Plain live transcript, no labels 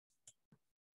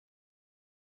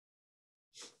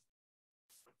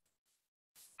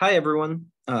Hi, everyone.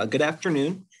 Good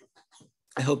afternoon.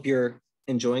 I hope you're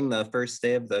enjoying the first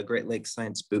day of the Great Lakes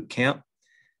Science Bootcamp.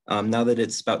 Now that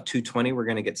it's about 2:20, we're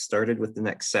going to get started with the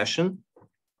next session.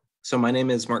 So my name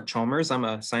is Mark Chalmers. I'm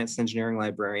a science and engineering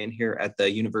librarian here at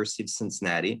the University of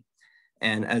Cincinnati.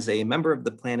 And as a member of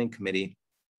the planning committee,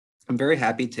 I'm very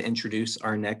happy to introduce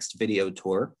our next video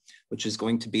tour, which is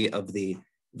going to be of the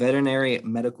Veterinary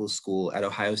Medical School at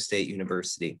Ohio State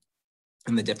University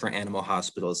and the different animal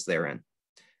hospitals therein.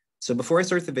 So before I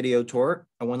start the video tour,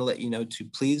 I want to let you know to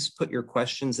please put your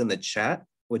questions in the chat,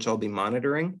 which I'll be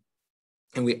monitoring.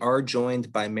 And we are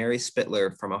joined by Mary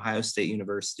Spittler from Ohio State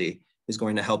University, who's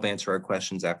going to help answer our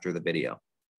questions after the video.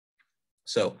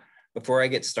 So before I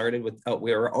get started with,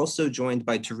 we are also joined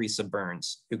by Teresa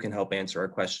Burns, who can help answer our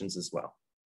questions as well.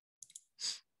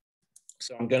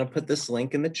 So I'm going to put this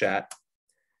link in the chat,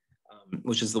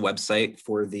 which is the website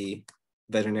for the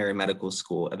Veterinary Medical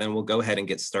School, and then we'll go ahead and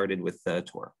get started with the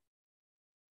tour.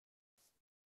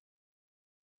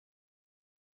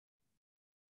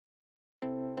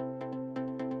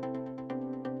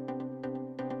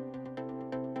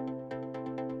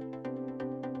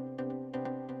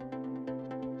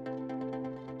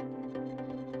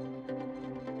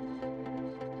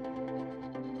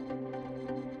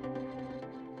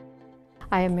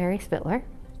 I am Mary Spittler,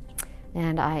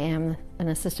 and I am an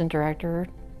assistant director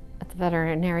at the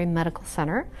Veterinary Medical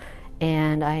Center,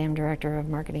 and I am director of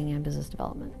marketing and business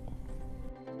development.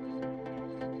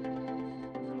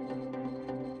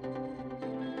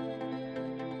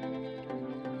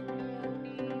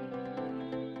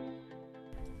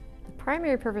 The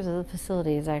primary purpose of the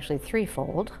facility is actually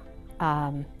threefold.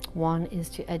 One is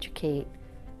to educate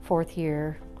fourth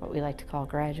year, what we like to call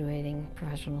graduating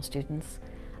professional students,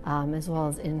 as well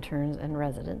as interns and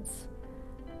residents.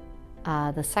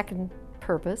 The second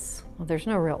purpose, well, there's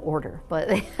no real order, but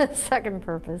the second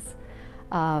purpose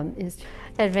is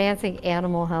advancing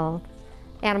animal health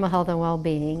and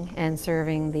well-being and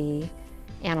serving the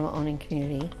animal owning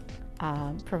community,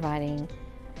 providing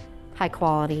high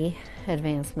quality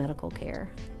advanced medical care.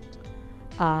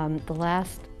 The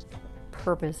last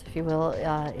purpose, if you will,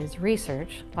 is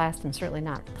research, last and certainly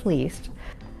not least.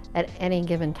 At any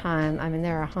given time, I mean,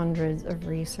 there are hundreds of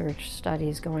research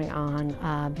studies going on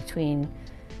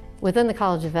within the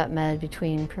College of Vet Med,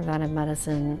 between preventive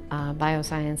medicine,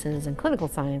 biosciences, and clinical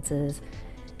sciences.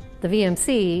 The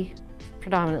VMC,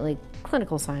 predominantly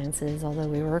clinical sciences, although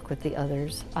we work with the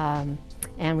others,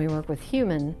 and we work with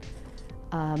human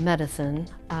medicine.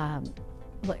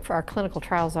 For our clinical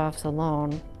trials office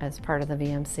alone, as part of the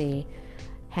VMC,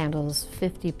 handles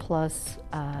 50 plus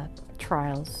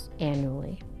trials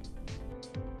annually.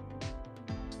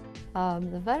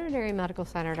 The Veterinary Medical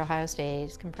Center at Ohio State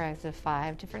is comprised of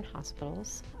 5 different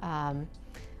hospitals.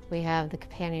 We have the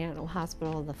Companion Animal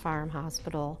Hospital, the Farm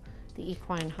Hospital, the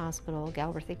Equine Hospital,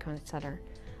 Galbraith Equine Center.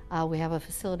 We have a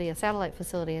satellite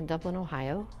facility in Dublin,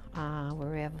 Ohio, where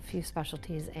we have a few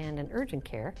specialties and an urgent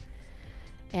care.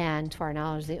 And to our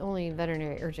knowledge, the only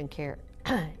veterinary urgent care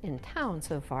in town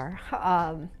so far.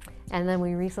 And then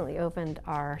we recently opened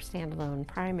our standalone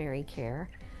primary care,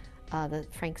 the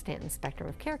Frank Stanton Spectrum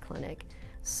of Care Clinic.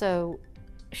 So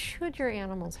should your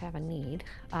animals have a need,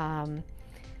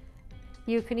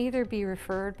 you can either be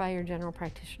referred by your general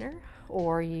practitioner,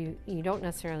 or you don't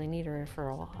necessarily need a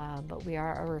referral, but we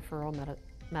are a referral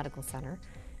medical center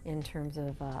in terms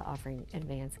of offering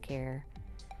advanced care.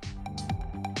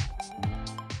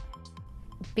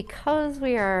 Because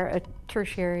we are a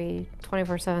tertiary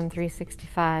 24/7,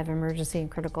 365 emergency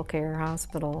and critical care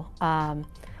hospital,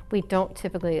 we don't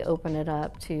typically open it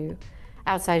up to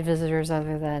outside visitors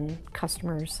other than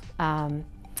customers.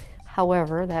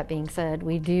 However, that being said,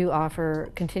 we do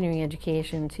offer continuing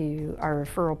education to our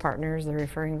referral partners, the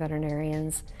referring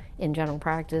veterinarians in general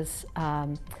practice.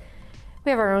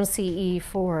 We have our own CE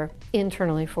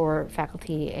internally for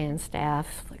faculty and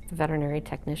staff, like the veterinary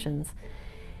technicians.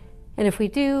 And if we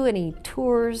do any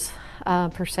tours,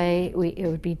 per se, it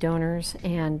would be donors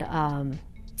and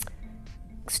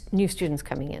new students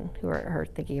coming in who are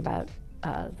thinking about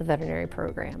the veterinary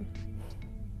program.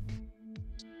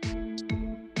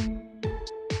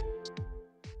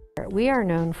 We are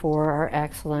known for our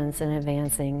excellence in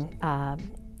advancing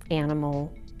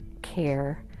animal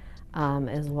care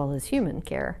as well as human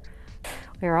care.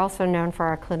 We are also known for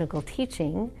our clinical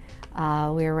teaching.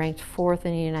 We are ranked 4th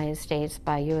in the United States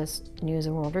by U.S. News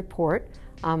and World Report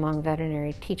among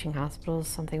veterinary teaching hospitals,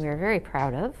 something we are very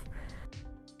proud of.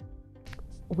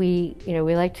 We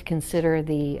like to consider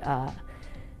the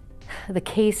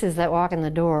cases that walk in the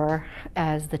door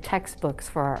as the textbooks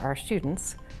for our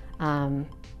students,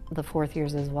 the fourth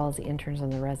years as well as the interns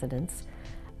and the residents.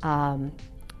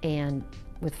 And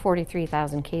with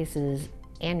 43,000 cases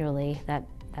annually, that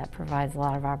provides a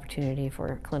lot of opportunity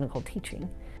for clinical teaching.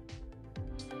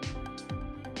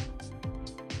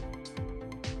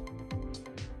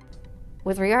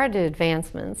 With regard to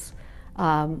advancements,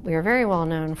 we are very well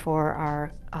known for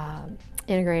our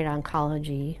integrated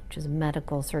oncology, which is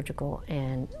medical, surgical,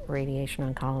 and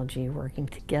radiation oncology working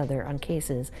together on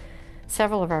cases.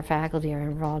 Several of our faculty are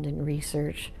involved in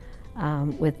research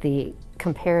with the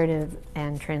comparative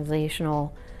and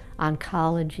translational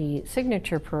oncology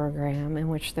signature program, in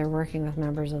which they're working with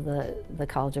members of the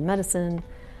College of Medicine,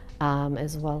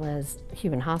 as well as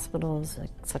human hospitals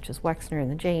such as Wexner and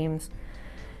the James,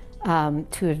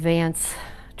 to advance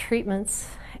treatments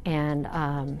and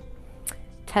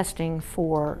testing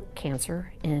for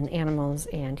cancer in animals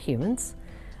and humans.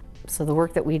 So the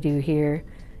work that we do here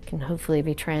can hopefully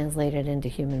be translated into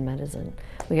human medicine.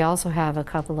 We also have a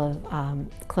couple of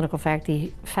clinical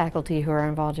faculty who are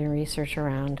involved in research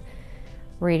around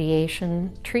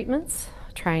radiation treatments,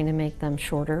 trying to make them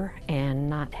shorter and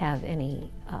not have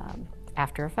any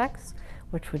after effects,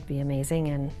 which would be amazing,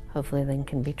 and hopefully then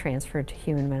can be transferred to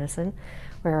human medicine.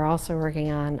 We're also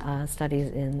working on studies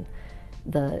in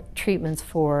the treatments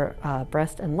for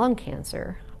breast and lung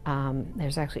cancer.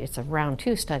 It's a round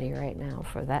 2 study right now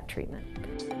for that treatment.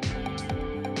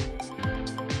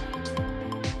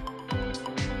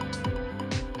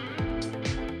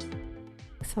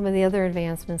 Some of the other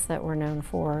advancements that we're known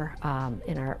for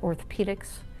in our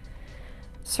orthopedics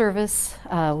service,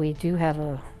 we do have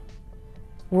a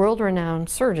world-renowned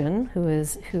surgeon who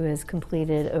has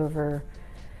completed over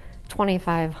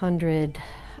 2,500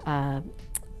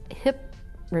 hip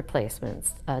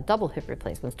replacements, double hip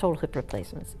replacements, total hip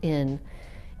replacements in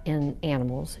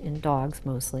animals, in dogs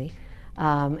mostly.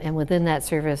 And within that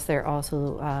service, they're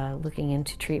also looking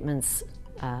into treatments,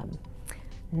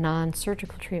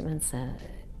 non-surgical treatments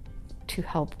to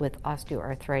help with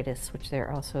osteoarthritis, which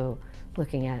they're also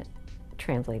looking at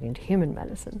translating to human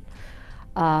medicine.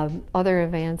 Other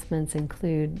advancements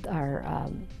include our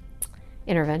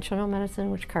interventional medicine,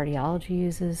 which cardiology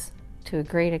uses to a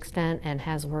great extent and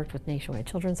has worked with Nationwide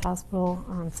Children's Hospital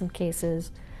on some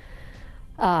cases.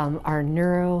 Our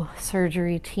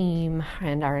neurosurgery team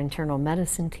and our internal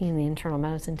medicine team. The internal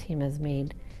medicine team has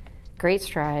made great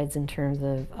strides in terms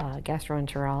of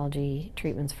gastroenterology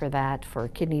treatments for that, for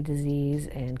kidney disease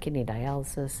and kidney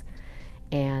dialysis,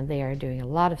 and they are doing a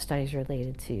lot of studies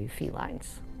related to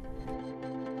felines.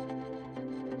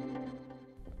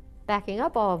 Backing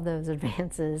up all of those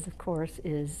advances, of course,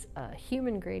 is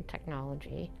human-grade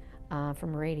technology.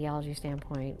 From a radiology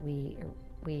standpoint,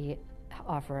 we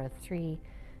offer a 3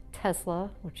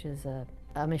 Tesla, which is a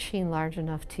machine large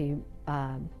enough to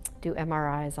do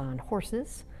MRIs on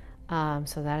horses.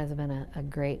 So that has been a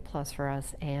great plus for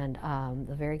us, and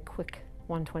the very quick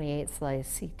 128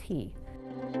 slice CT.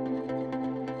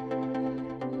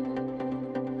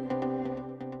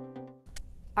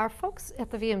 Our folks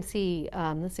at the VMC,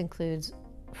 this includes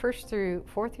 1st through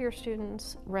 4th year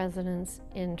students, residents,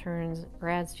 interns,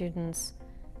 grad students,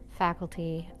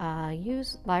 faculty,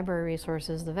 use library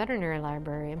resources, the veterinary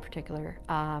library in particular,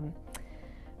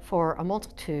 for a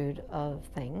multitude of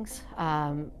things.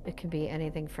 It could be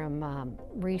anything from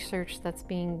research that's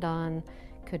being done,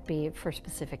 could be for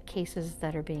specific cases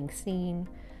that are being seen,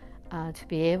 to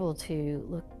be able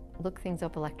to look things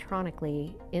up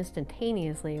electronically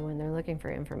instantaneously when they're looking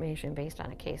for information based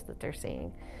on a case that they're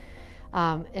seeing.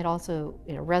 It also,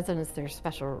 residents, there's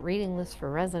special reading lists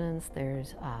for residents,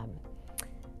 there's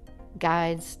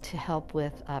guides to help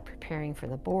with preparing for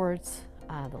the boards,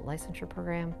 the licensure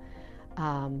program.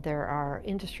 There are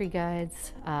industry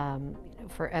guides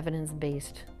for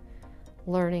evidence-based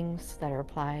learnings that are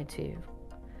applied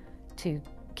to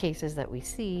cases that we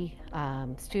see.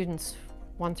 Students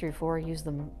 1 through 4 use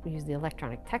the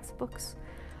electronic textbooks.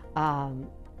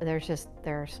 There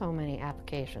are so many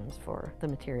applications for the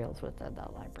materials within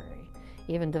that library.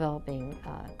 Even developing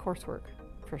coursework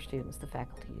for students, the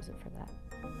faculty use it for that.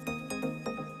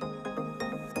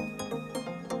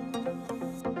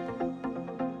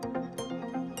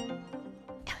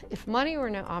 If money were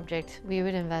no object, we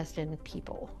would invest in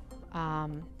people.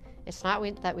 It's not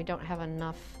that we don't have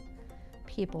enough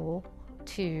people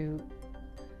to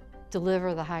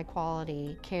deliver the high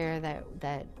quality care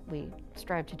that we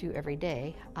strive to do every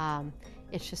day.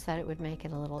 It's just that it would make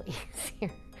it a little easier.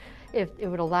 It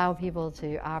would allow people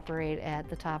to operate at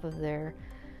the top of their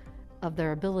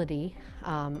ability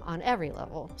on every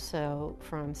level. So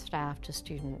from staff to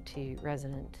student to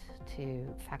resident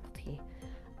to faculty.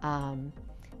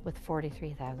 With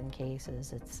 43,000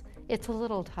 cases, it's a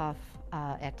little tough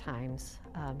at times,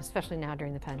 especially now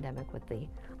during the pandemic with the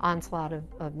onslaught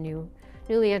of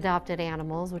newly adopted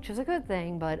animals, which is a good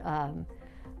thing, but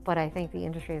I think the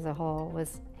industry as a whole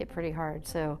was hit pretty hard.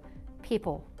 So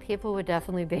people would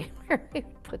definitely be where we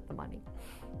would put the money.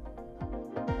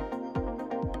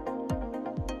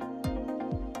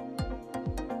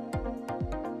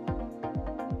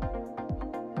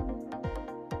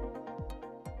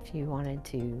 If you wanted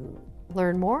to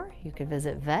learn more, you could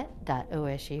visit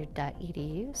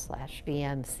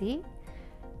vet.osu.edu/VMC,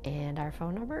 and our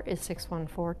phone number is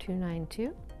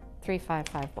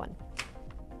 614-292-3551.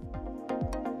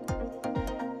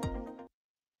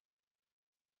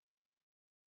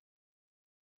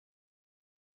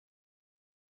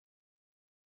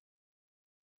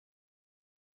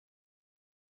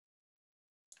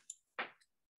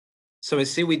 So I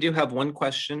see we do have one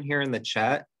question here in the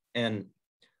chat, and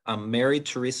Mary,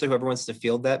 Teresa, whoever wants to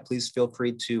field that, please feel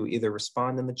free to either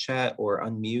respond in the chat or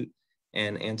unmute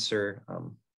and answer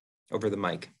over the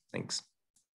mic. Thanks.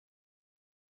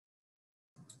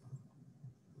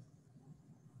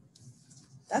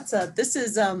 This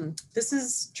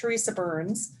is Teresa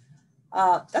Burns.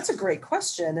 That's a great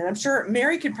question, and I'm sure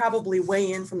Mary could probably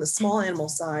weigh in from the small animal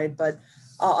side, but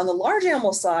on the large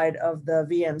animal side of the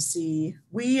VMC,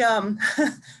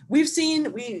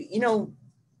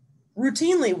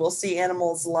 routinely we'll see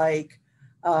animals like,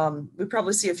 we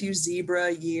probably see a few zebra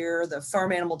a year. The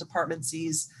farm animal department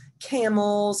sees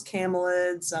camels,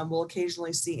 camelids. We'll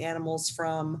occasionally see animals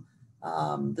from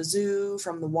the zoo,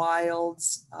 from the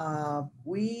wilds.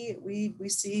 We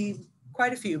see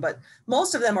quite a few, but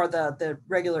most of them are the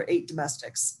regular 8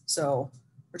 domestics. So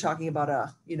we're talking about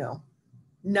a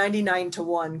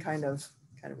 99-to-1 kind of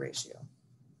ratio.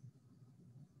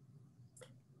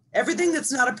 Everything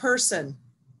that's not a person,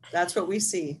 that's what we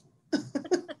see.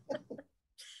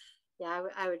 Yeah,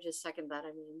 I would just second that.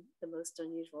 I mean, the most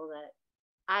unusual that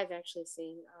I've actually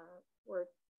seen were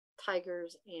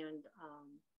tigers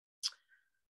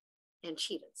and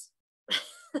cheetahs.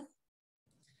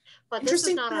 But this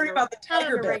is not on a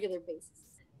regular basis.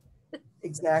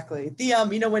 Exactly. The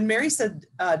when Mary said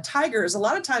tigers, a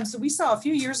lot of times, so we saw a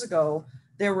few years ago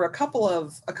there were a couple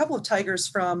of tigers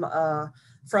from a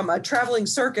traveling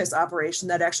circus operation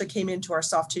that actually came into our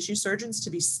soft tissue surgeons to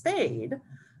be spayed.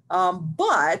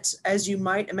 But as you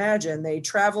might imagine, they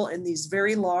travel in these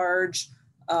very large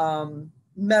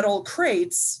metal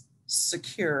crates,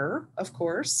 secure, of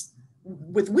course,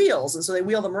 with wheels. And so they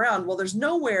wheel them around. Well, there's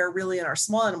nowhere really in our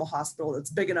small animal hospital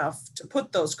that's big enough to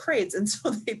put those crates. And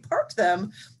so they parked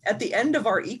them at the end of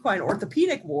our equine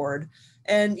orthopedic ward.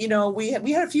 And, we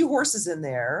had a few horses in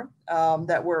there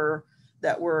that were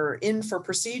in for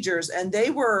procedures, and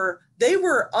they were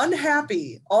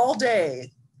unhappy all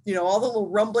day. All the little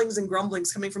rumblings and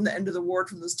grumblings coming from the end of the ward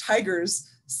from those tigers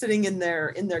sitting in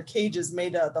their cages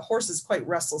made the horses quite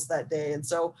restless that day. And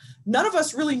so none of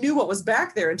us really knew what was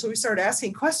back there until we started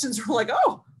asking questions. We're like,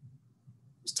 oh,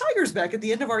 there's tigers back at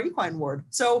the end of our equine ward.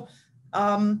 So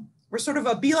we're sort of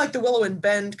a be like the Willow and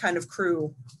Bend kind of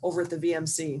crew over at the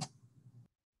VMC.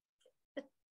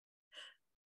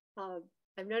 I'm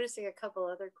noticing a couple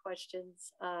other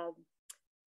questions.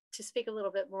 To speak a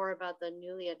little bit more about the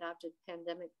newly adopted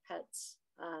pandemic pets,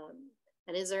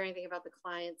 and is there anything about the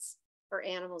clients or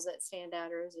animals that stand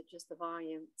out, or is it just the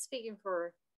volume? Speaking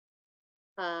for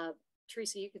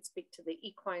Teresa, you could speak to the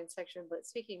equine section, but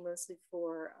speaking mostly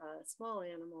for small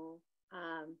animal,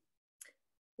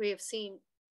 we have seen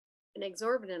an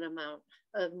exorbitant amount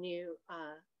of new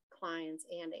clients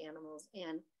and animals,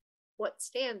 and what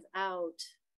stands out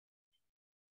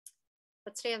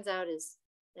is,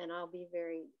 and I'll be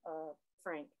very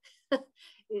frank,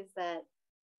 is that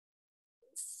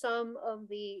some of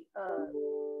the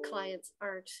clients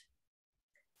aren't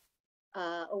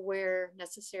aware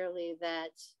necessarily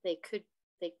that they could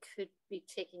be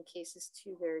taking cases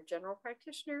to their general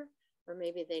practitioner, or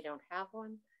maybe they don't have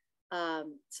one.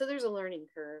 So there's a learning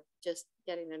curve, just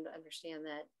getting them to understand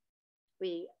that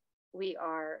we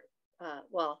are,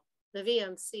 the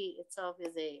VMC itself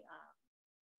is a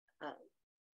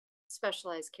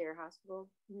specialized care hospital.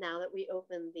 Now that we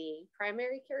open the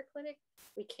primary care clinic,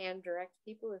 we can direct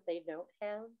people if they don't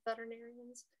have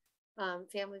veterinarians,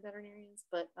 family veterinarians,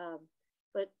 but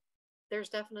there's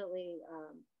definitely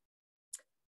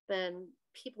been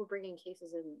people bringing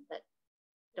cases in that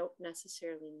don't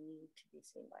necessarily need to be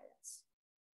seen by us.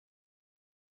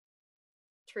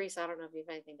 Teresa, I don't know if you have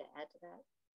anything to add to that.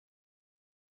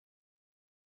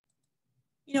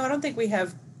 I don't think we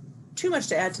have too much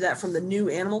to add to that from the new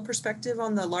animal perspective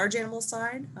on the large animal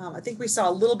side. I think we saw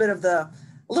a little bit of the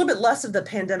little bit less of the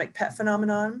pandemic pet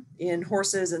phenomenon in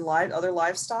horses and other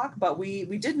livestock, but we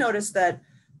did notice that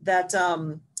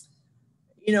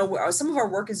you know, some of our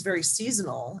work is very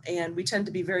seasonal, and we tend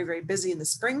to be very, very busy in the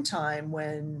springtime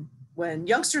when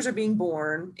youngsters are being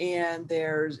born and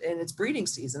it's breeding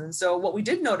season. And so what we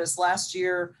did notice last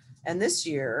year and this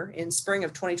year in spring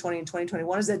of 2020 and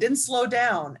 2021 is that it didn't slow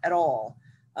down at all.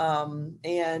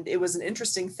 And it was an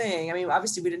interesting thing. I mean,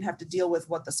 obviously we didn't have to deal with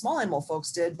what the small animal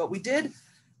folks did, but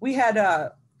we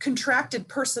had contracted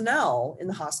personnel in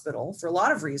the hospital for a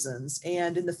lot of reasons.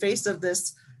 And in the face of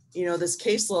this, you know, this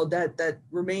caseload that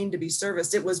remained to be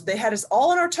serviced, they had us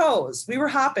all on our toes. We were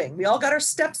hopping. We all got our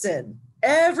steps in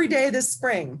every day this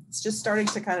spring. It's just starting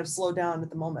to kind of slow down at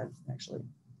the moment, actually.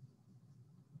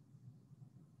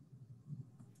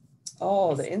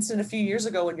 Oh, the incident a few years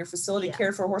ago when your facility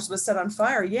cared for a horse was set on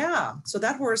fire. Yeah. So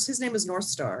that horse, his name is North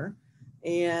Star.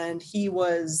 And he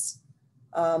was,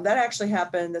 that actually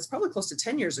happened, that's probably close to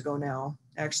 10 years ago now,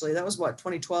 actually. That was what,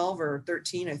 2012 or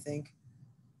 13, I think.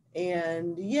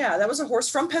 And yeah, that was a horse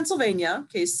from Pennsylvania, in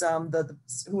case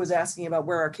who was asking about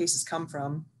where our cases come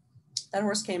from. That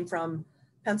horse came from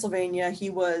Pennsylvania. He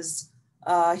was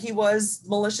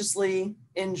maliciously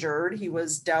injured. He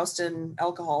was doused in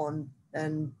alcohol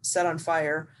and set on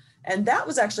fire. And that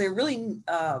was actually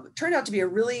turned out to be a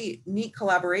really neat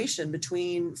collaboration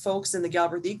between folks in the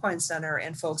Galbraith Equine Center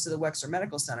and folks at the Wexner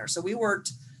Medical Center. So we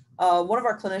worked, one of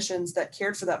our clinicians that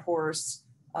cared for that horse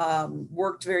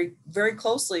worked very, very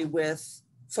closely with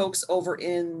folks over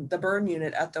in the burn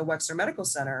unit at the Wexner Medical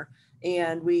Center.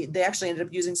 And they actually ended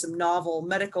up using some novel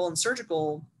medical and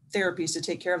surgical therapies to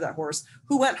take care of that horse,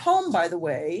 who went home, by the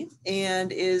way,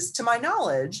 and is, to my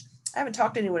knowledge, I haven't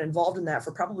talked to anyone involved in that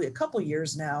for probably a couple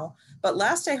years now, but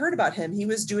last I heard about him, he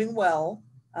was doing well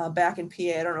back in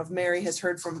PA. I don't know if Mary has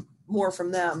heard more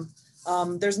from them.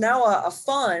 There's now a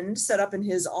fund set up in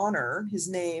his honor, his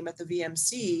name at the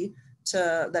VMC,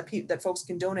 that folks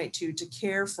can donate to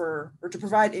care for, or to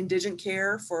provide indigent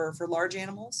care for large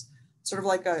animals, sort of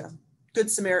like a Good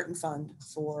Samaritan fund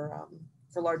for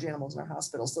large animals in our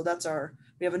hospital. So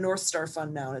we have a North Star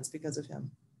fund now, and it's because of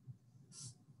him.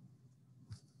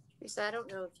 Teresa, I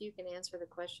don't know if you can answer the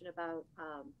question about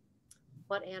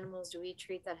what animals do we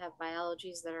treat that have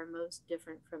biologies that are most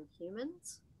different from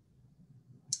humans?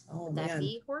 Oh, Would man. that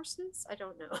be horses? I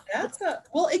don't know.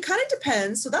 Well, it kind of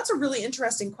depends. So that's a really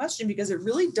interesting question, because it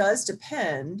really does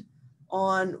depend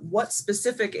on what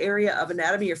specific area of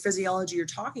anatomy or physiology you're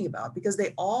talking about, because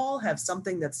they all have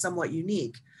something that's somewhat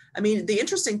unique. I mean, the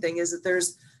interesting thing is that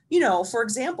there's, for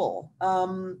example,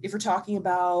 if we're talking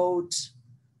about,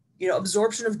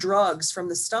 absorption of drugs from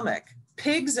the stomach,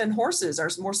 pigs and horses are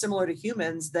more similar to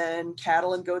humans than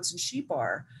cattle and goats and sheep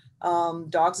are.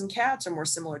 Dogs and cats are more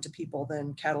similar to people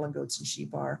than cattle and goats and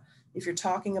sheep are. If you're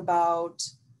talking about,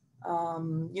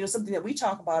 something that we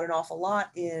talk about an awful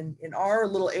lot in our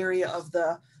little area of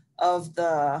the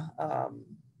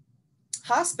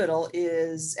hospital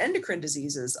is endocrine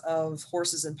diseases of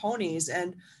horses and ponies.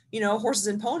 And, horses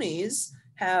and ponies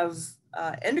have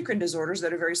endocrine disorders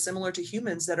that are very similar to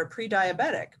humans that are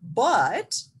pre-diabetic,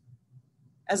 but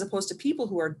as opposed to people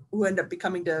who end up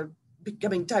becoming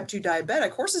type 2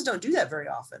 diabetic, horses don't do that very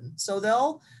often. So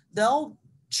they'll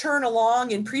churn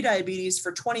along in pre-diabetes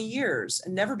for 20 years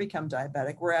and never become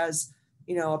diabetic, whereas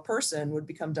a person would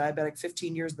become diabetic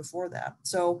 15 years before that.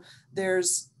 So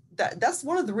that's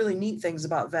one of the really neat things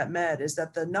about vet med, is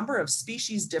that the number of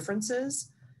species differences,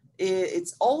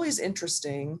 it's always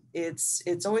interesting.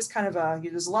 It's always kind of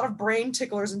there's a lot of brain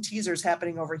ticklers and teasers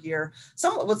happening over here.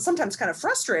 What's sometimes kind of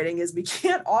frustrating is we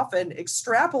can't often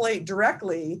extrapolate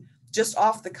directly just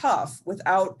off the cuff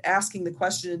without asking the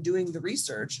question and doing the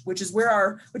research, which is where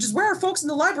our folks in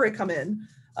the library come in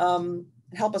and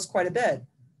help us quite a bit.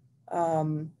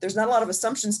 There's not a lot of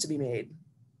assumptions to be made,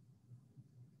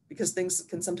 because things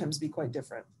can sometimes be quite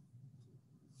different.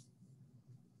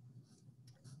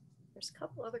 There's a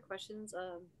couple other questions.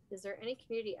 Is there any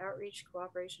community outreach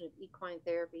cooperation of equine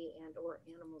therapy and or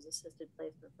animals assisted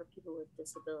placement for people with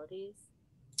disabilities?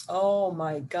 Oh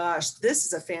my gosh, this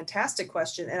is a fantastic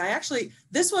question. And I actually,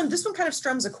 this one kind of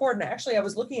strums a chord. And actually I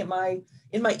was looking at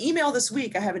in my email this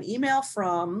week, I have an email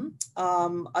from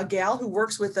a gal who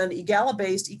works with an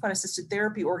EGALA-based equine assisted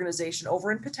therapy organization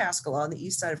over in Pataskala on the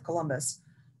east side of Columbus.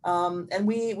 And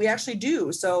we actually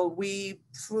do. So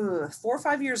 4 or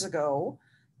 5 years ago,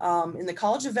 in the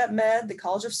College of Vet Med, the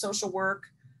College of Social Work,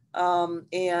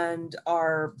 and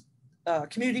our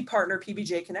community partner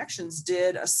PBJ Connections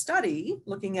did a study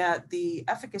looking at the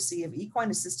efficacy of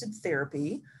equine assisted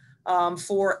therapy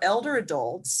for elder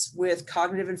adults with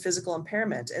cognitive and physical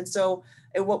impairment. And so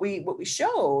what we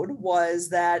showed was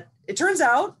that it turns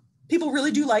out people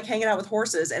really do like hanging out with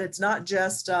horses, and it's not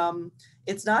just on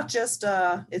the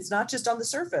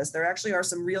surface. There actually are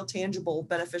some real tangible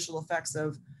beneficial effects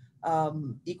of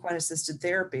equine assisted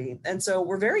therapy. And so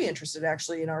we're very interested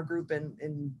actually in our group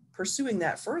in pursuing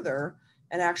that further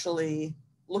and actually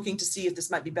looking to see if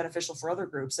this might be beneficial for other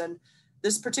groups. And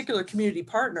this particular community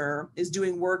partner is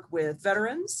doing work with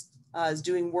veterans, is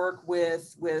doing work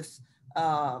with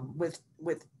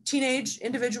teenage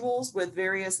individuals with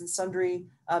various and sundry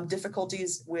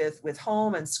difficulties with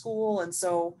home and school. And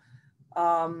so,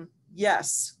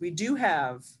 yes, we do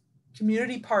have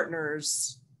community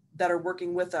partners that are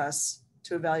working with us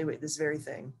to evaluate this very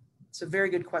thing. It's a very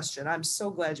good question. I'm so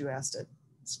glad you asked it.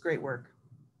 It's great work.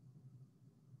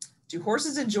 Do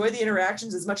horses enjoy the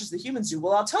interactions as much as the humans do?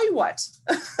 Well, I'll tell you what.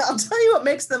 I'll tell you what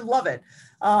makes them love it.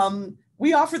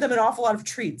 We offer them an awful lot of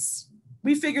treats.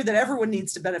 We figured that everyone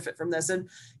needs to benefit from this. And,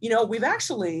 you know, we've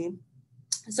actually,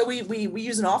 so we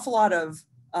use an awful lot of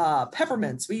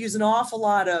peppermints. We use an awful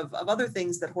lot of other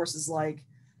things that horses like.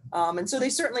 And so they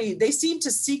seem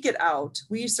to seek it out.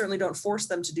 We certainly don't force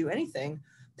them to do anything.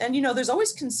 And, you know, there's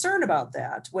always concern about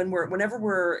that whenever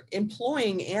we're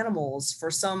employing animals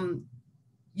for some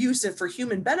use for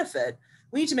human benefit.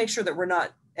 We need to make sure that we're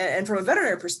not, and from a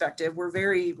veterinary perspective, we're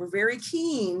very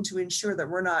keen to ensure that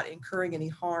we're not incurring any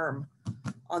harm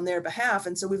on their behalf.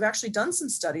 And so we've actually done some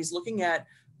studies looking at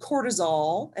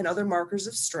cortisol and other markers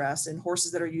of stress in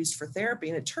horses that are used for therapy.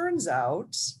 And it turns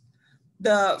out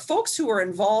the folks who are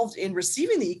involved in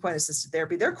receiving the equine assisted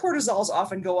therapy, their cortisols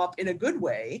often go up in a good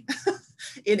way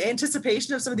in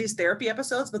anticipation of some of these therapy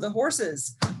episodes, but the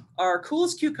horses are cool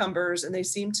as cucumbers, and they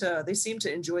seem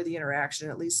to enjoy the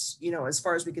interaction, at least, you know, as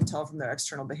far as we can tell from their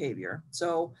external behavior.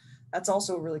 So that's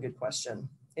also a really good question.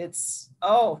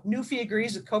 Newfie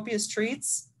agrees with copious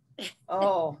treats.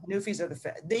 Oh, Newfies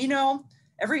are you know,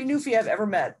 every Newfie I've ever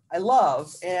met, I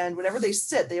love, and whenever they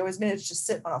sit, they always manage to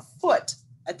sit on a foot.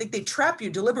 I think they trap you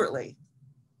deliberately.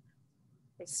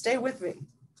 Stay with me.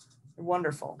 They're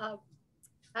wonderful.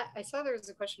 I saw there was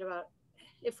a question about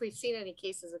if we've seen any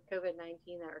cases of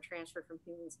COVID-19 that are transferred from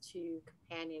humans to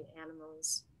companion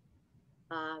animals.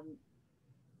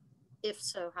 If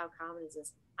so, how common is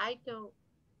this? I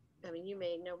mean, you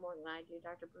may know more than I do,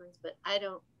 Dr. Burns, but I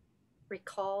don't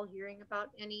recall hearing about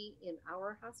any in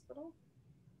our hospital.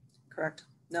 Correct.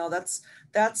 No, that's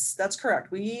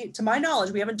correct. To my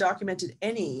knowledge, we haven't documented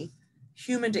any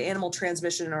human to animal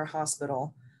transmission in our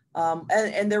hospital.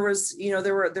 And there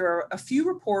are a few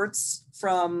reports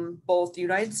from both the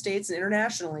United States and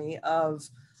internationally of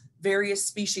various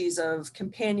species of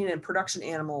companion and production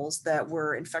animals that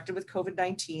were infected with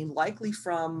COVID-19, likely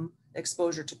from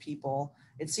exposure to people.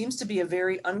 It seems to be a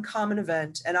very uncommon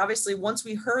event. And obviously, once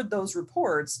we heard those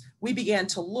reports, we began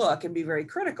to look and be very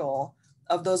critical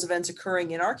of those events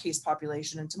occurring in our case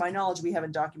population. And to my knowledge, we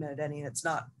haven't documented any, and it's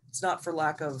not for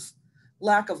lack of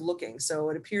looking.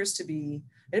 So it appears to be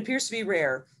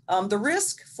rare. The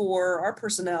risk for our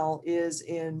personnel is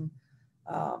in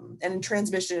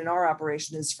transmission in our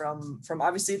operation is from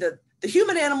obviously the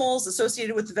human animals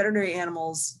associated with the veterinary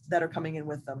animals that are coming in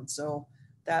with them. So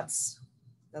that's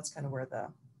kind of where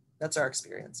that's our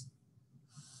experience.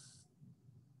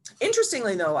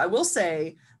 Interestingly, though, I will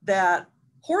say that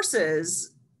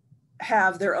horses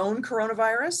have their own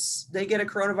coronavirus. They get a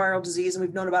coronavirus disease, and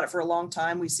we've known about it for a long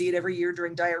time. We see it every year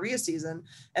during diarrhea season.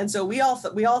 And so we all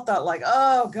thought like,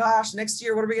 oh gosh, next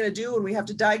year, what are we going to do when we have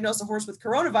to diagnose a horse with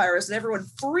coronavirus? And everyone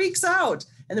freaks out.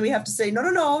 And then we have to say,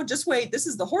 no, just wait. This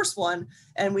is the horse one.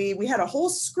 And we had a whole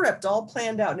script all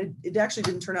planned out, and it actually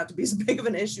didn't turn out to be as big of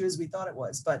an issue as we thought it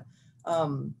was. But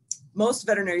most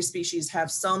veterinary species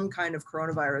have some kind of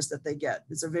coronavirus that they get.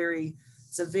 It's a very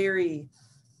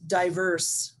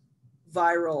diverse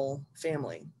viral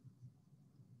family.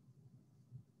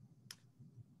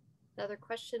 Another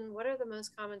question, what are the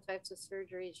most common types of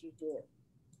surgeries you do?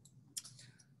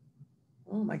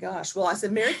 Oh my gosh. Well, I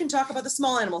said Mary can talk about the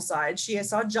small animal side. I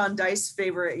saw John Dice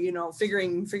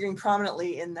figuring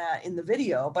prominently in the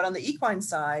video, but on the equine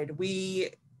side, we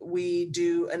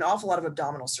do an awful lot of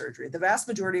abdominal surgery. The vast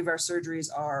majority of our surgeries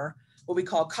are what we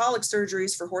call colic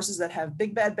surgeries for horses that have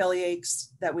big bad belly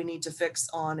aches that we need to fix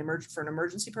for an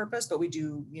emergency purpose. But we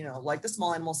do, like the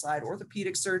small animal side,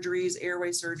 orthopedic surgeries, airway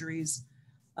surgeries,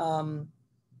 a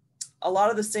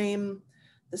lot of the same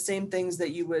things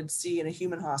that you would see in a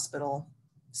human hospital,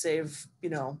 save,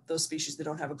 those species that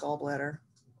don't have a gallbladder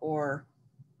or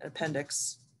an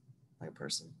appendix like a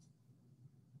person.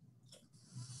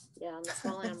 Yeah, on the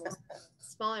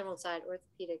small animal side,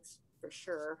 orthopedics for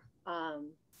sure.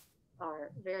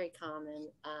 are very common.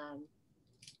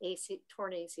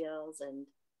 Torn ACLs and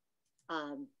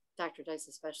Dr. Dice,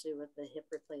 especially with the hip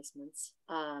replacements.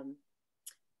 And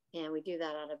we do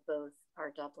that out of both our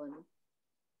Dublin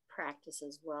practice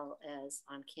as well as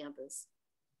on campus.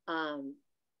 I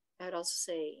would also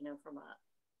say, you know, from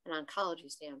an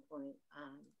oncology standpoint,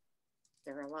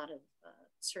 there are a lot of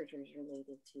surgeries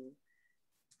related to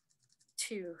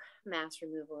mass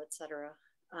removal, et cetera,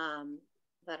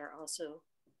 that are also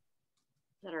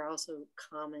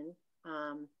common.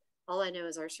 All I know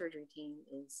is our surgery team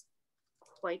is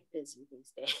quite busy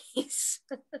these days.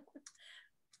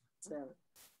 So,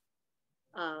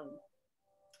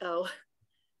 oh,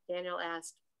 Daniel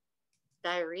asked,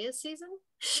 diarrhea season?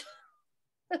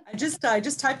 I just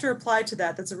typed a reply to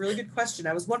that. That's a really good question.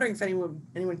 I was wondering if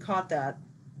anyone caught that.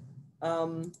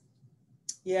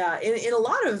 Yeah, in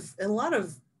a lot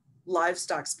of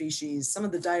livestock species, some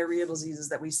of the diarrheal diseases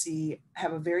that we see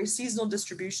have a very seasonal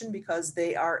distribution because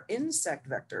they are insect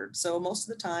vectored. So most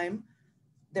of the time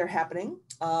they're happening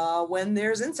when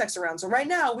there's insects around. So right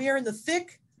now we are in the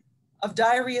thick of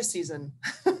diarrhea season,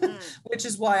 which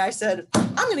is why I said,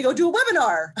 I'm going to go do a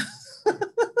webinar.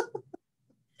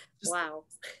 Wow.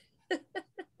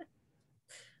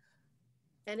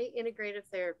 Any integrative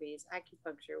therapies,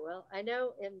 acupuncture? Well, I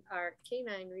know in our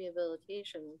canine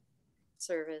rehabilitation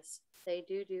service, they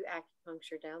do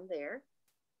acupuncture down there.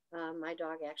 My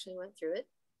dog actually went through it,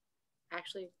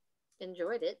 actually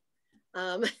enjoyed it.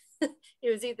 It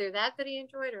was either that he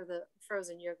enjoyed or the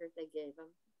frozen yogurt they gave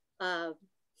him.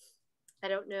 I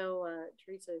don't know,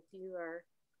 Teresa,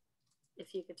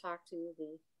 if you could talk to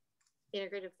the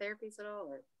integrative therapies at all,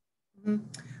 or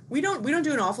we don't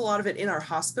do an awful lot of it in our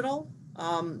hospital,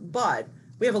 but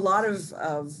we have a lot of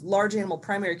large animal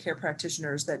primary care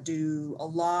practitioners that do a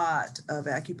lot of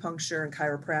acupuncture and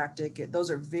chiropractic. Those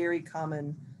are very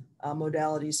common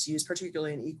modalities to use,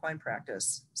 particularly in equine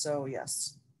practice. So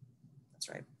yes, that's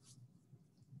right.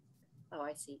 Oh,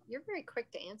 I see. You're very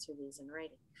quick to answer these in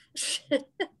writing.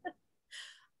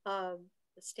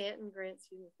 The Stanton grants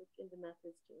you into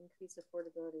methods to increase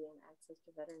affordability and access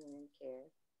to veterinary care.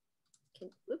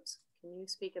 Can you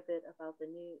speak a bit about the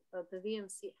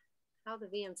VMC, how the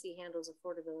VMC handles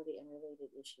affordability and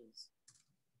related issues?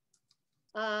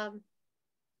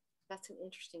 That's an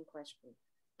interesting question.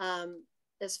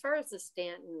 As far as the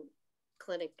Stanton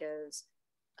clinic goes,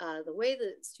 the way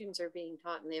that students are being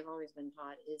taught, and they've always been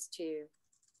taught, is to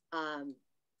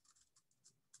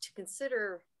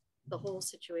consider the whole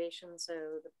situation,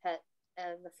 so the pet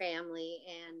and the family,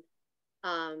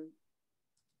 and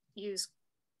use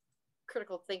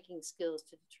critical thinking skills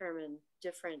to determine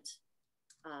different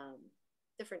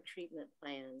treatment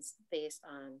plans based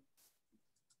on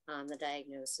the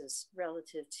diagnosis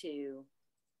relative to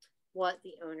what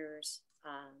the owners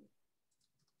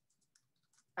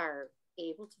are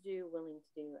able to do, willing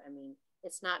to do. I mean,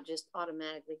 it's not just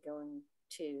automatically going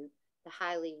to the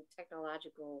highly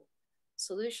technological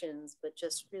solutions, but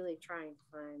just really trying to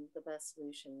find the best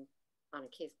solution on a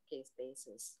case-by-case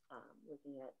basis,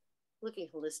 looking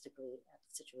holistically at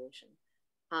the situation.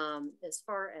 As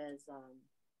far as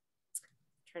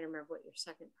trying to remember what your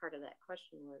second part of that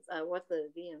question was, what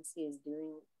the VMC is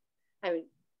doing. I mean,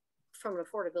 from an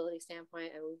affordability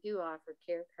standpoint, we do offer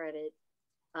care credit.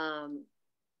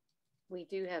 We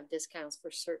do have discounts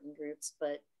for certain groups,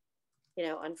 but you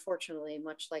know, unfortunately,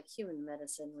 much like human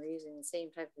medicine, we're using the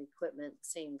same type of equipment,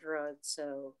 same drugs,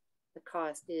 so the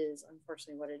cost is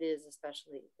unfortunately what it is,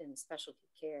 especially in specialty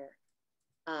care.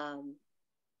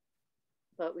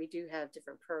 But we do have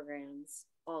different programs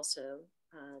also,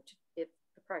 if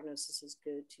the prognosis is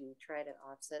good, to try to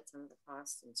offset some of the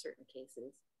costs in certain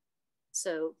cases.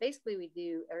 So basically, we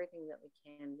do everything that we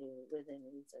can do within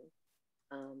reason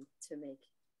to make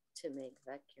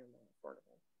vet care more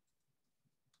affordable.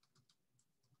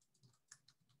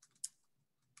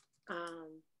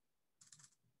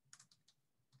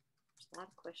 There's a lot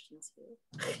of questions here.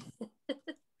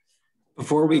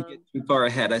 Before we get too far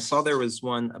ahead, I saw there was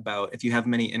one about if you have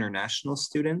many international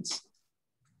students.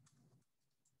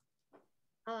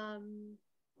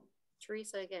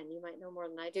 Teresa, again, you might know more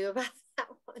than I do about that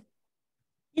one.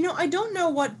 You know, I don't know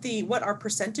what our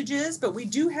percentage is, but we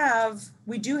do have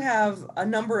a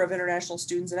number of international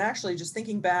students. And actually, just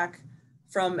thinking back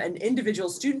from an individual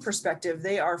student perspective,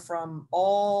 they are from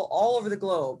all over the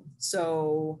globe.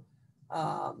 So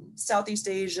Southeast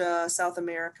Asia, South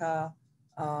America.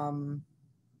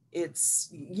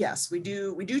 Yes, we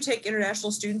do take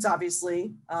international students.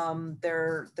 Obviously,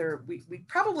 we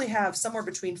probably have somewhere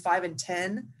between 5 and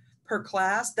 10 per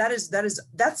class. That's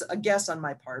a guess on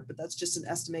my part, but that's just an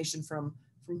estimation from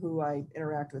who I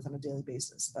interact with on a daily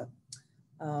basis. But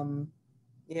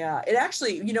Yeah, it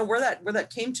actually, you know, where that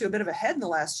came to a bit of a head in the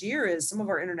last year is some of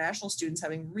our international students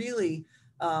having really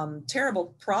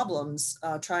terrible problems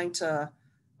trying to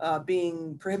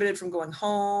being prohibited from going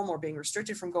home or being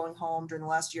restricted from going home during the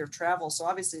last year of travel. So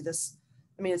obviously this,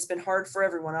 I mean, it's been hard for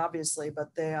everyone, obviously,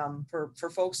 but they for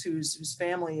folks whose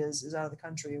family is out of the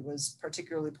country, it was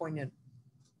particularly poignant.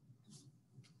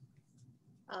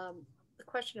 The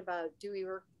question about, do we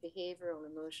work with behavioral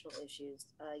and emotional issues?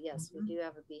 Yes, we do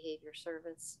have a behavior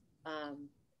service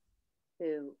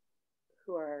who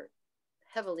are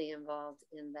heavily involved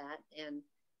in that. And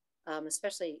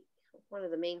especially one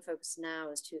of the main focus now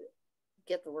is to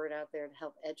get the word out there to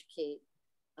help educate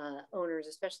owners,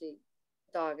 especially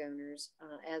dog owners,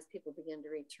 as people begin to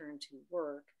return to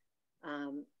work,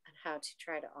 and how to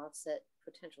try to offset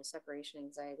potential separation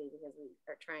anxiety, because we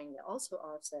are trying to also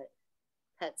offset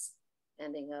pets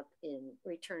ending up in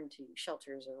return to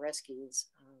shelters or rescues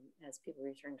as people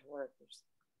return to work. There's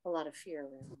a lot of fear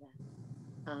around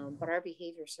that. But our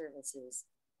behavior service is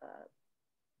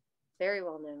very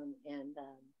well known and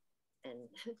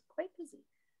quite busy.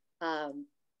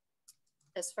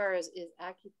 As far as is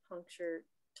acupuncture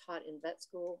taught in vet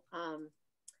school,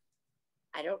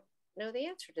 I don't know the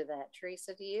answer to that.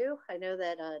 Teresa, do you? I know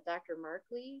that Dr.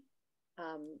 Markley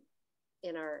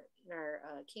in our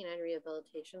canine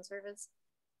rehabilitation service.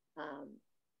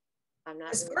 I'm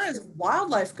not as really far sure. as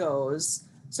wildlife goes,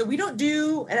 so we don't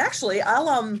do, and actually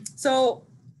I'll so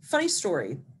funny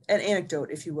story, an anecdote,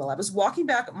 if you will. I was walking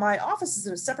back, my office is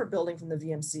in a separate building from the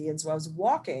VMC, and so I was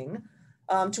walking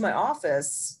to my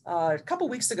office a couple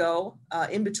weeks ago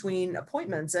in between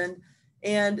appointments,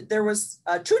 and there was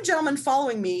two gentlemen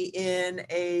following me in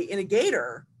a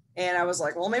gator. And I was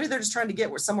like, well, maybe they're just trying to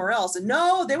get somewhere else. And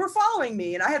no, they were following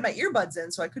me, and I had my earbuds in,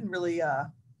 so I couldn't really,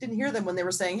 didn't hear them when they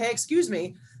were saying, hey, excuse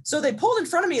me. So they pulled in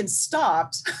front of me and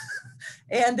stopped.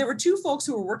 And there were two folks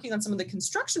who were working on some of the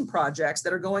construction projects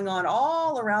that are going on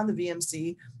all around the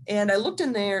VMC. And I looked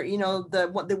in there, you know,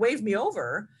 they waved me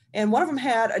over, and one of them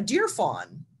had a deer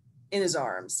fawn in his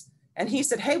arms. And he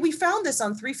said, hey, we found this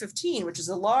on 315, which is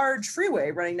a large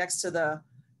freeway running next to the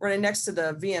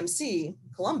VMC,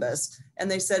 Columbus. And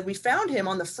they said, we found him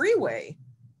on the freeway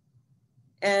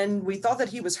and we thought that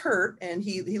he was hurt, and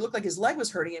he looked like his leg was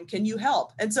hurting him. Can you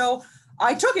help? And so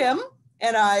I took him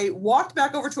and I walked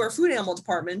back over to our food animal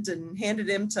department and handed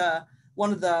him to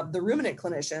one of the ruminant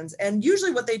clinicians. And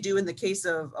usually what they do in the case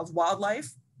of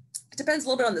wildlife, it depends a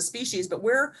little bit on the species, but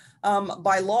we're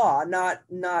by law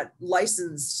not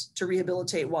licensed to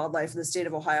rehabilitate wildlife in the state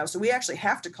of Ohio. So we actually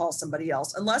have to call somebody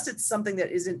else unless it's something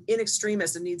that is in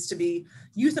extremis and needs to be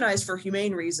euthanized for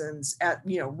humane reasons at,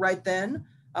 you know, right then.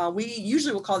 We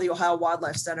usually will call the Ohio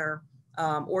Wildlife Center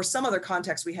or some other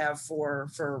context we have for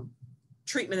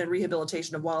treatment and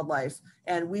rehabilitation of wildlife,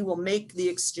 and we will make the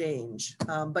exchange.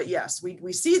 But yes,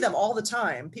 we see them all the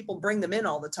time. People bring them in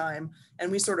all the time,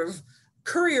 and we sort of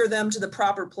courier them to the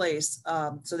proper place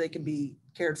so they can be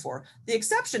cared for. The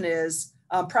exception is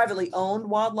privately owned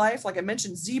wildlife. Like I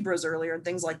mentioned zebras earlier and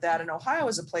things like that. And Ohio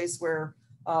is a place where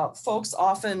folks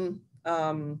often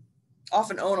own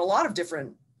a lot of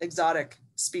different exotic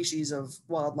species of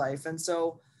wildlife. And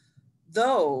so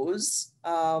those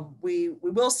we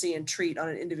will see and treat on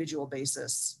an individual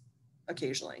basis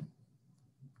occasionally.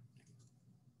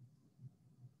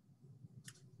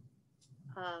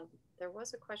 There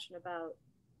was a question about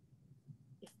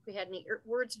if we had any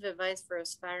words of advice for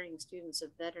aspiring students of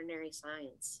veterinary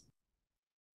science.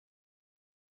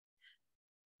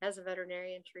 As a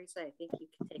veterinarian, Teresa, I think you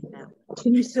can take that one.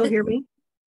 Can you still hear me?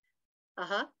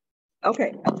 Uh-huh.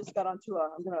 Okay, I just got onto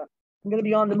I'm gonna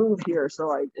be on the move here,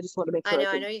 so I just want to make sure.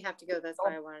 I know you have to go. That's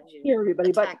why I wanted you to hear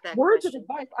everybody. But words question.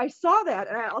 of advice, I saw that,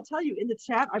 and I'll tell you in the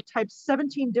chat, I've typed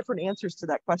 17 different answers to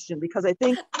that question, because I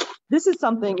think this is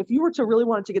something, if you were to really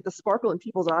want to get the sparkle in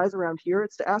people's eyes around here,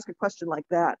 it's to ask a question like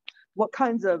that. What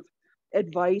kinds of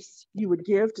advice you would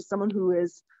give to someone who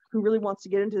really wants to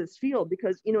get into this field?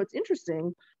 Because, you know, it's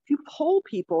interesting, if you poll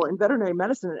people in veterinary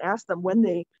medicine and ask them when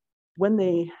they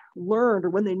learned or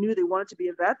when they knew they wanted to be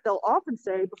a vet, they'll often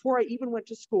say, before I even went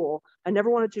to school, I never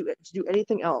wanted to do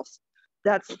anything else.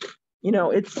 That's, you know,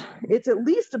 it's at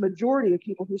least a majority of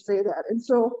people who say that. And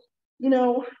so, you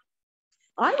know,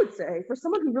 I would say for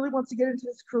someone who really wants to get into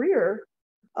this career,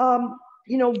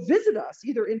 you know, visit us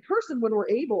either in person when we're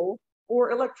able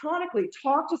or electronically.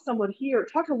 Talk to someone here,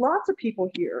 talk to lots of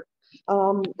people here,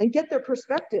 and get their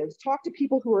perspectives. Talk to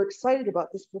people who are excited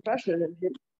about this profession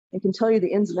and can tell you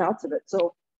the ins and outs of it.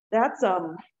 So that's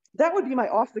that would be my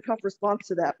off-the-cuff response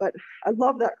to that. But I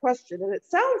love that question, and it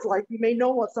sounds like you may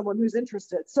know someone who's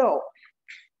interested. So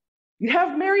you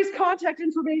have Mary's contact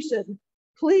information.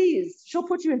 please, she'll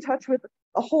put you in touch with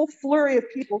a whole flurry of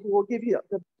people who will give you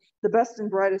the best and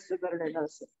brightest of veterinary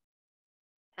medicine.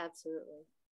 Absolutely.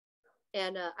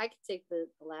 And I can take the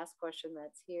last question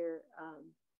that's here.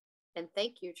 And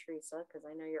thank you, Teresa, because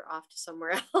I know you're off to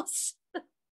somewhere else.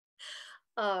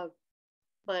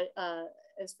 But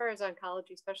as far as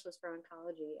oncology, specialists for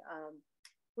oncology,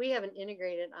 we have an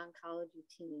integrated oncology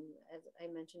team. As I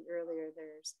mentioned earlier,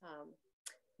 there's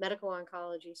medical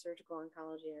oncology, surgical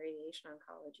oncology, and radiation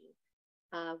oncology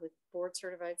with board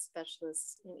certified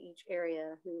specialists in each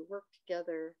area who work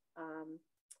together on,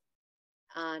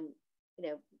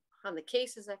 on the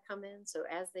cases that come in. So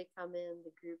as they come in,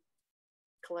 the group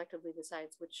collectively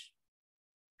decides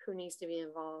who needs to be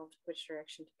involved, which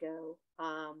direction to go.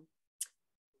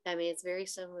 I mean, it's very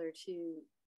similar to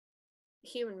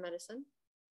human medicine.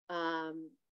 I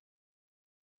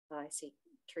see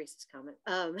Teresa's comment.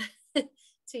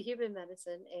 To human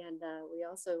medicine, and we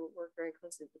also work very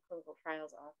closely with the clinical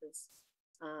trials office.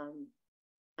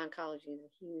 Oncology is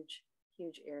a huge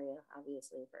area,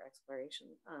 obviously, for exploration.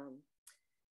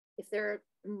 If there are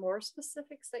more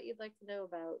specifics that you'd like to know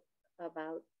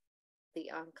about the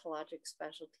oncologic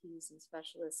specialties and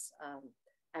specialists,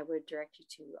 I would direct you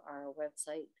to our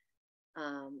website,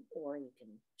 or you can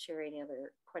share any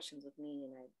other questions with me,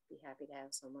 and I'd be happy to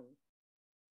have someone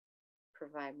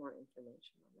provide more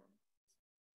information on that.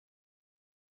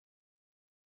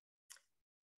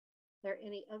 Are there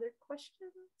any other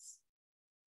questions?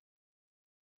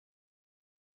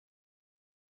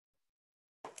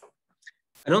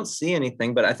 I don't see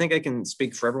anything, but I think I can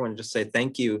speak for everyone and just say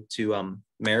thank you to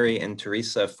Mary and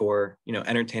Teresa for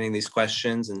entertaining these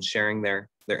questions and sharing their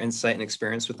insight and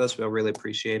experience with us. We'll really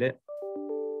appreciate it.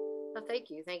 Well, thank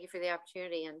you. Thank you for the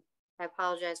opportunity, and I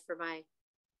apologize for my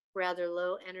rather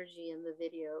low energy in the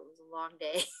video. It was a long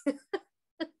day,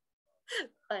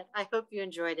 but I hope you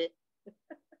enjoyed it.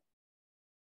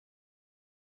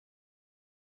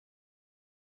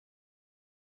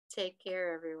 Take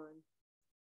care, everyone.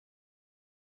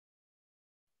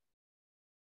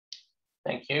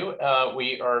 Thank you.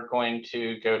 We are going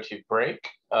to go to break.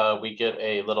 We get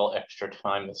a little extra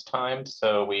time this time,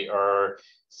 so we are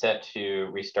set to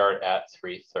restart at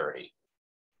 3:30.